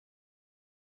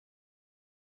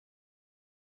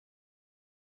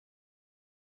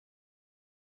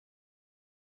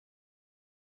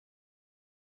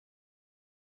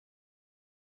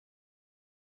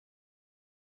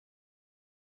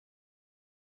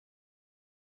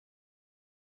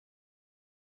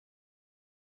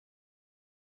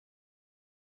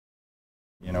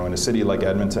You know, in a city like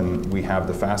Edmonton, we have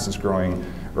the fastest growing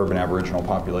urban Aboriginal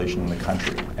population in the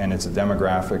country, and it's a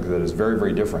demographic that is very,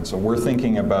 very different. So we're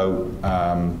thinking about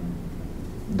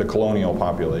the colonial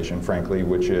population, frankly,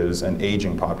 which is an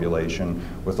aging population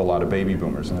with a lot of baby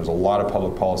boomers. And there's a lot of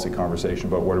public policy conversation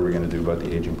about what are we going to do about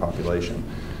the aging population.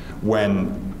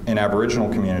 When in Aboriginal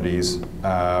communities,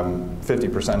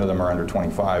 50% of them are under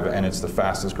 25, and it's the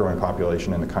fastest growing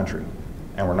population in the country.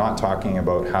 And we're not talking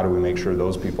about how do we make sure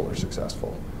those people are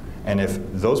successful. And if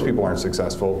those people aren't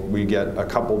successful, we get a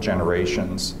couple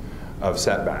generations of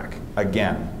setback,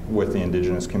 again, with the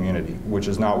Indigenous community, which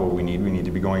is not what we need. We need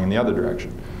to be going in the other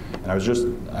direction. And I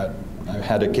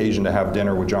had occasion to have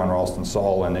dinner with John Ralston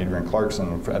Saul and Adrian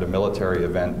Clarkson at a military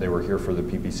event. They were here for the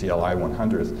PPCLI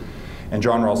 100th. And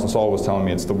John Ralston Saul was telling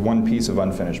me it's the one piece of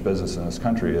unfinished business in this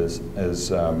country is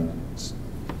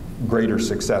greater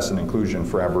success and inclusion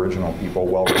for Aboriginal people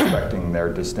while respecting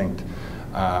their distinct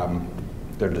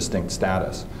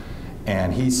status.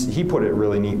 And he put it a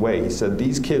really neat way. He said,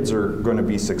 these kids are going to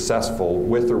be successful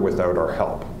with or without our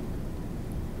help.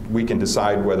 We can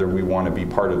decide whether we want to be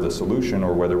part of the solution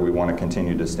or whether we want to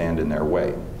continue to stand in their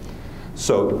way.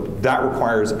 So that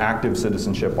requires active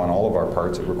citizenship on all of our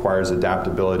parts. It requires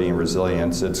adaptability and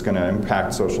resilience. It's going to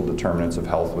impact social determinants of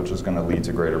health, which is going to lead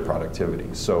to greater productivity.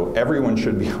 So everyone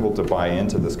should be able to buy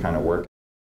into this kind of work.